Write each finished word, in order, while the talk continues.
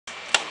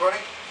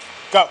Recording?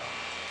 Go.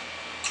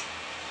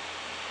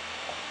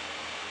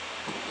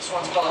 This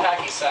one's called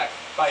Hacky Sack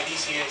by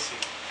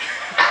DCAC.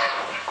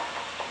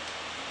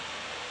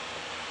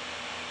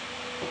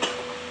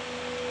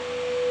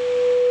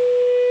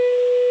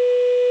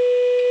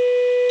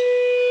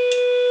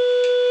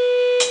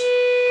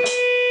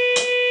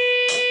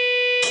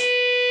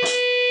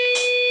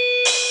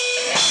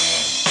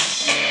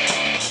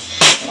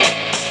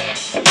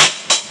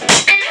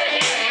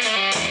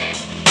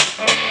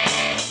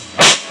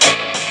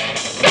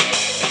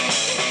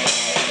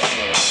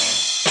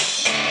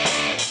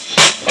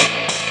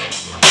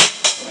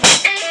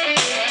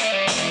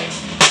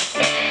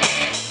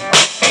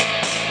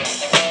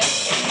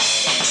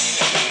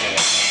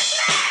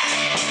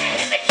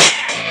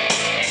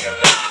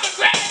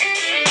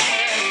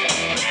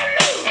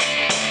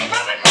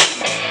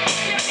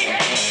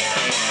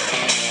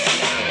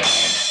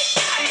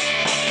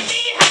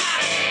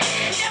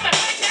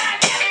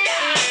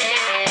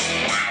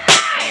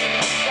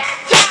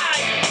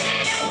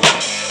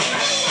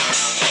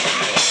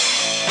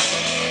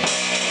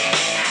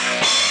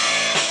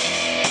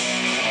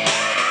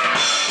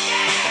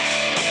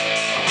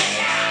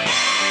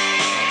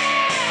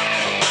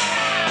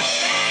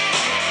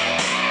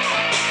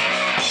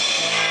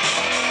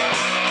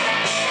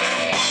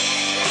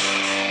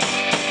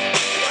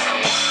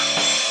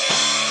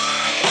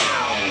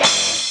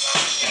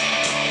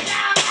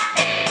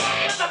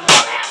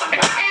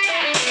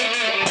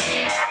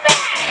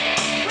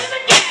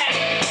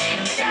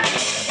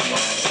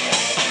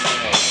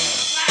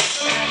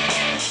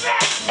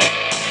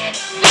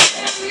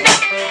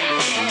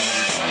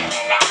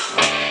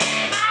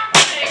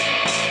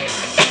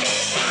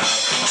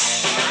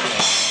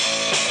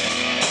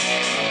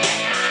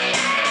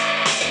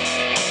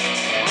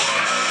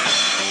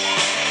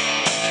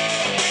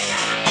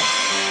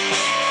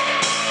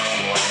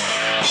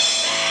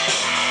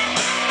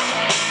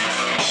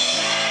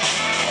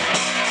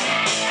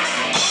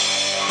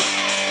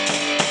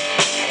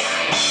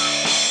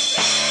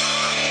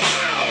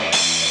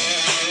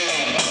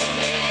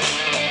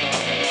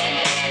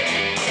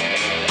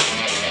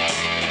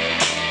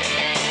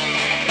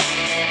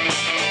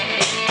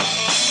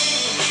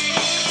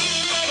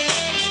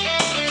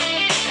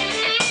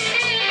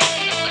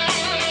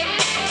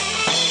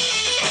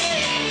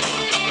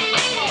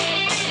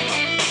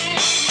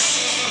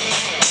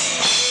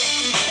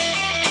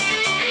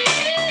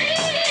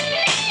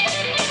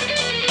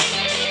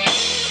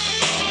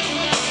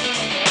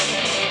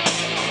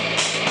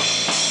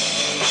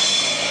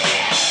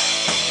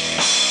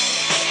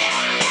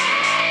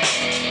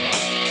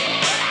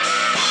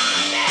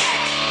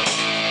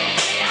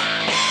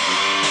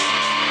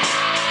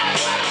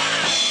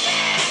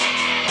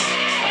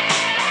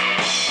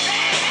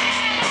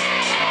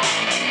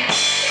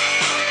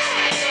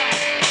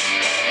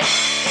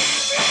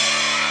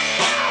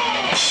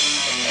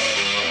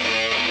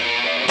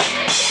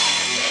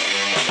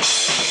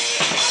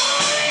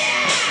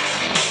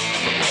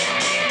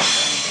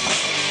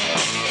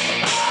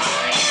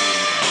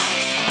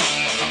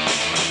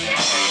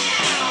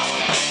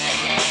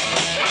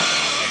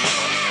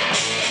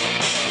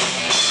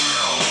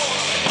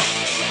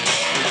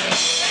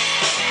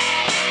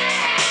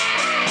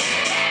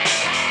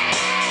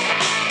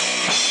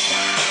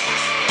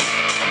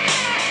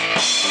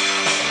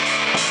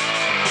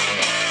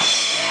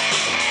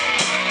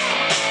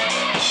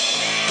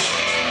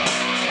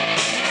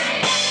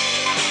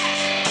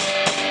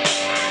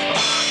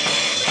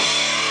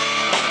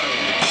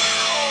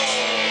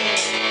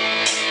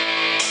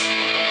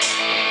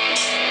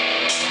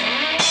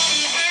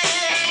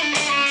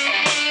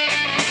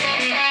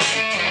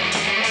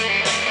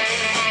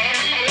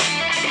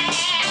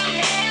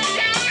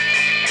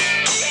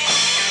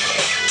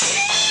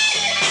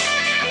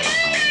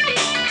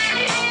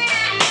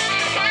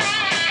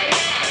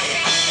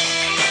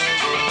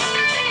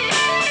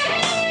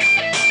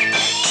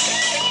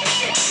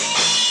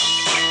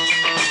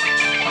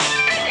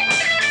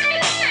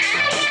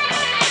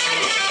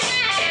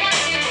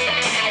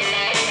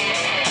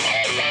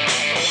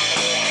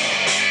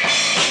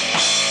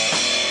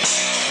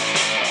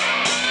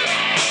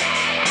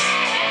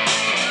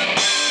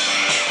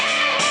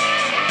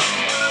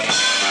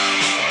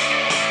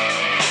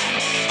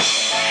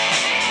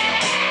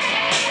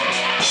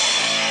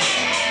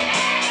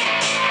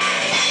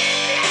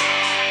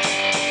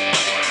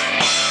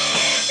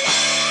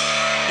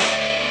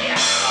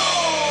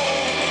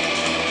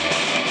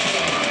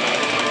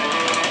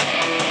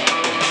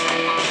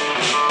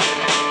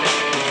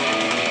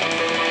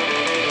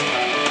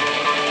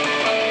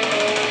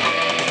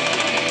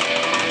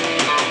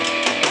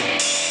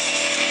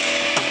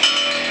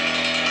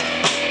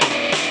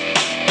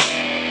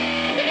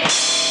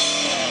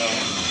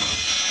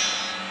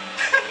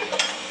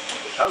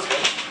 That was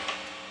good.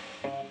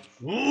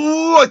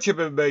 What's up,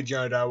 everybody?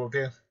 Jonny Direwolf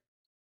here.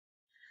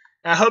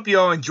 I hope you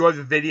all enjoyed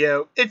the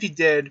video. If you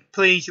did,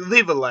 please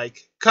leave a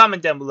like,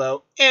 comment down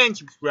below, and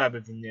subscribe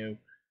if you're new.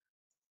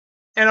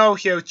 And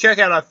also, check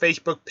out our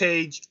Facebook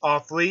page,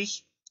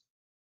 Offleash.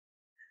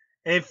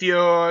 And if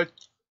you're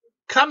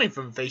coming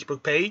from the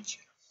Facebook page.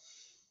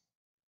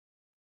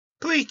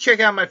 Please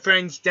check out my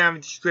friends down in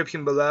the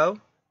description below.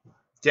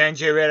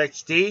 DanJayRed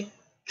XD,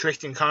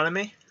 Tristan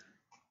K,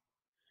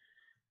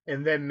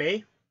 and then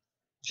me,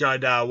 Jonny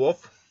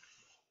Direwolf.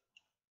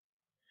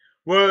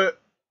 We're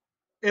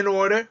in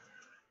order.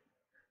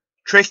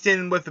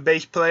 Tristan was the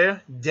bass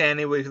player,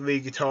 Danny was the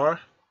lead guitar,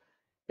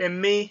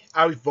 and me,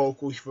 I was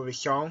vocals for the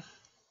song.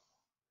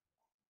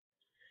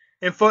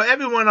 And for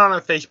everyone on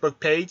our Facebook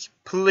page,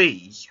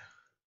 please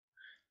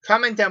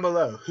comment down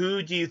below,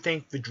 who do you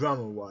think the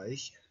drummer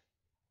was?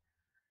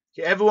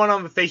 To everyone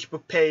on the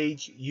Facebook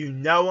page, you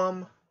know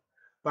him,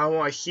 but I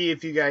want to see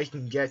if you guys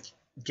can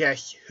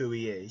guess who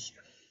he is.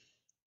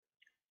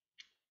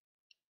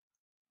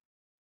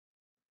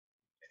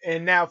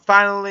 And now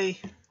finally,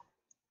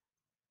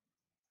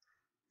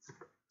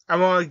 I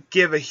want to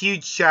give a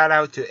huge shout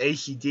out to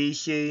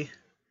AC/DC,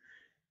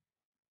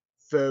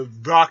 the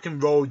Rock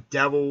and Roll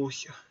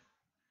Devils,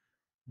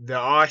 they're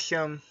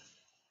awesome.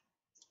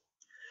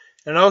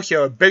 And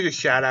also a bigger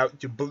shout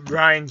out to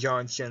Brian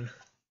Johnson,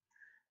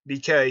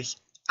 because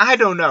I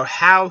don't know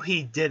how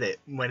he did it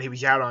when he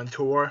was out on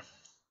tour,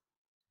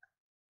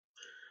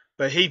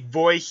 but his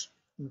voice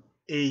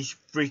is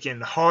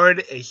freaking hard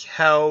as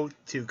hell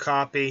to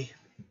copy.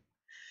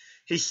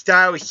 His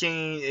style of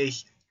singing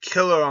is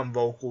killer on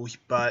vocals,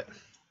 but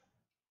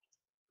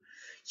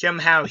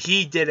somehow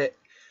he did it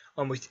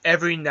almost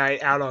every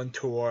night out on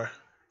tour.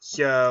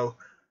 So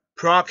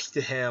props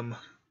to him,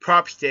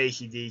 props to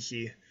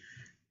AC/DC.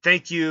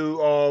 Thank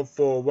you all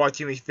for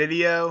watching this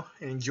video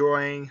and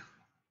enjoying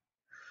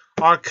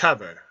our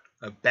cover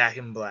of Back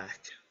in Black.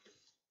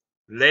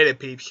 Later,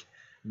 peeps.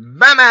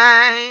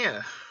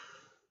 Bye-bye!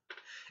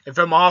 And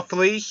from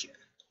Offleash,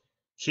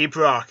 keep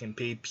rocking,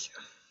 peeps.